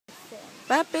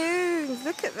Baboons,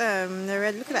 look at them. They're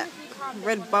red. Look at that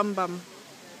red bum bum.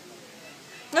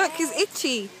 Look, he's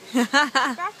itchy.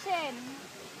 Scratching.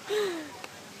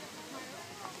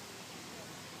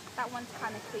 That one's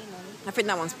kind of cleaning. I think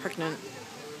that one's pregnant.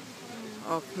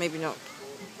 Or maybe not.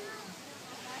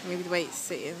 Maybe the way it's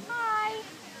sitting. Hi.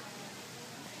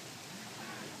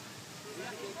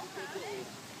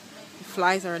 The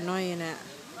flies are annoying it.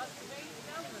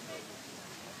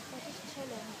 They're just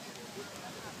chilling.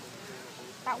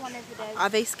 That one over there. Are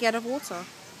they scared of water?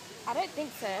 I don't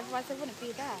think so, otherwise they wouldn't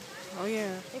be there. Oh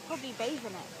yeah. They probably bathe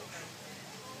in it.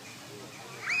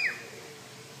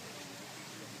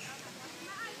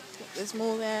 There's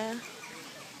more there. Okay,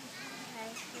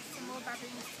 there's some more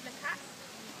baboons to look at.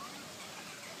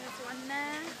 There's one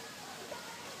there.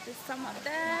 There's some up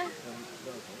there.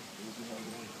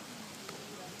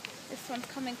 This one's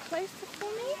coming closer for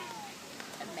me.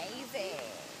 Amazing.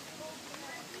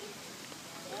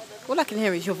 All I can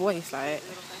hear is your voice, like,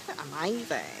 amazing.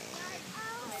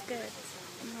 That's good.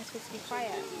 Am I supposed to be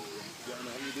quiet?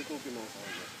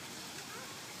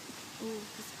 Ooh,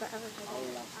 it's better over there.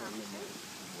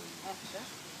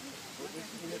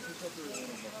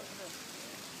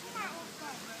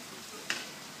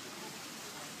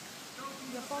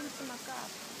 Your bum's in my gut.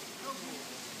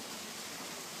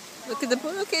 Look at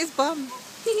his bum.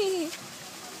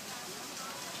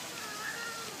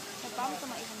 The bums are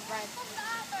not even red.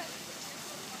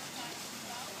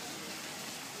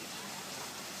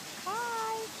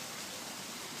 Hi!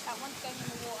 That one's going in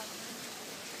the water.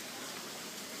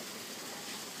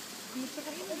 Moet je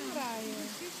erin draaien.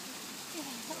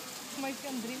 Maar ik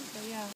kan drinken, ja.